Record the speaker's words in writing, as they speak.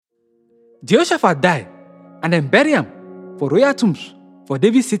Jehoshaphat die and dem bury am for royal tombs for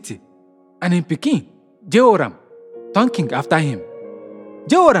David city, and im pikin Jehoram turn king after him.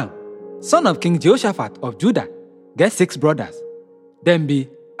 Jehoram, son of King Jehoshaphat of Judah, get 6 brothers. Dem be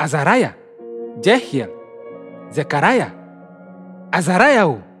Azariah, Jehiel, Zechariah,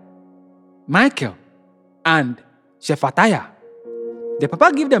 Azariah, Michael, and Shephatiah. The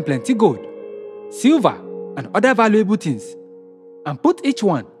papa give them plenty gold, silver, and other valuable things, and put each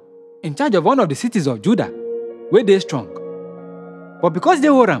one in charge of one of the cities of Judah, where they strong. But because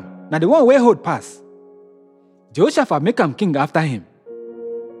Jehoram na the one wey hold pass, Jehoshaphat make am king after him.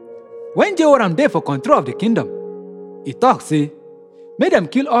 When Jehoram dey for control of the kingdom, he talk say, make them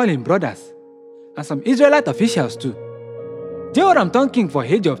kill all him brothers and some Israelite officials too. Jehoram turn king for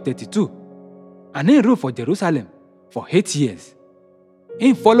age of 32, and he rule for Jerusalem for 8 years.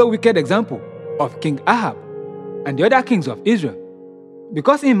 He follow wicked example of King Ahab and the other kings of Israel,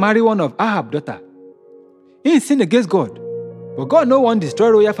 because he marry one of Ahab's daughter. He sin against God, but God no wan destroy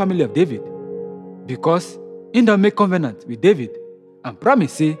royal family of David, because he don make covenant with David and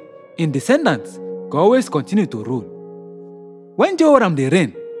promise say in descendants go always continue to rule. When Jehoram dey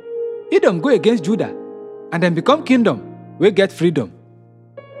reign, he don go against Judah and then become kingdom wey get freedom.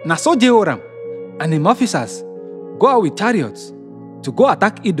 Na so Jehoram and him officers go out with chariots to go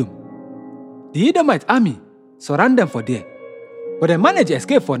attack Edom. The Edomite army surround them for there, but they manage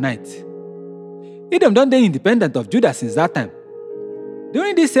escape for night. Edom don dey independent of Judah since that time.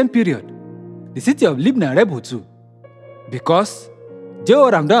 During this same period, the city of Libnah rebel too, because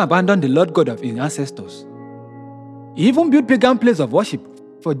Jehoram don abandon the Lord God of his ancestors. He even built pagan place of worship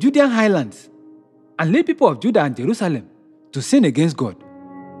for Judean highlands and lead people of Judah and Jerusalem to sin against God.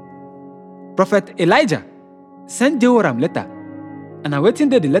 Prophet Elijah sent Jehoram letter, and awaiting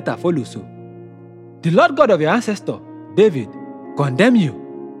the letter follow so. The Lord God of your ancestor, David, condemn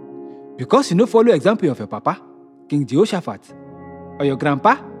you, because you no follow example of your papa, King Jehoshaphat, or your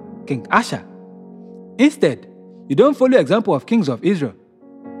grandpa, King Asa. Instead, you don't follow example of kings of Israel,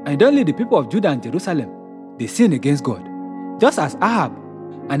 and you don't lead the people of Judah and Jerusalem. They sin against God, just as Ahab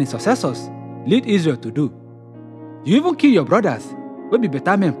and his successors lead Israel to do. You even kill your brothers, will be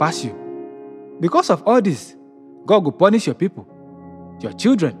better men pass you. Because of all this, God will punish your people, your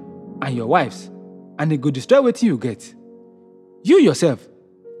children, and your wives, and He will destroy what you get. You yourself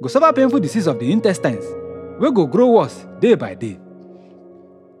go suffer painful disease of the intestines, wey go grow worse day by day.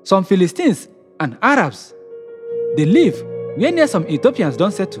 Some Philistines and Arabs, they live where near some Ethiopians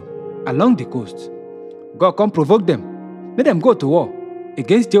don't settle along the coast. God come provoke them, make them go to war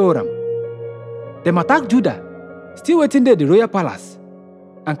against Jehoram. Them attack Judah, still waiting there the royal palace,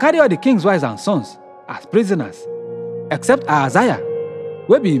 and carry all the king's wives and sons as prisoners, except Ahaziah,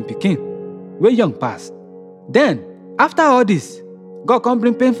 wey be him pikin, wey young pass. Then, after all this, God come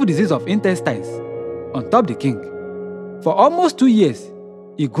bring painful disease of intestines on top the king. For almost 2 years,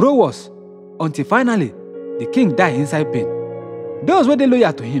 he grow worse until finally the king die inside pain. Those wey dey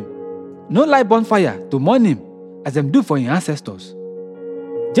loyal to him no light bonfire to mourn him as them do for his ancestors.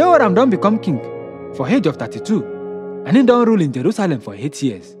 Jehoram don become king for age of 32, and he don rule in Jerusalem for 8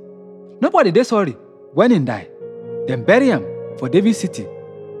 years. Nobody dey sorry when he die. Dem bury am for David city,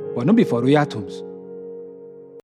 but no be for royal tombs.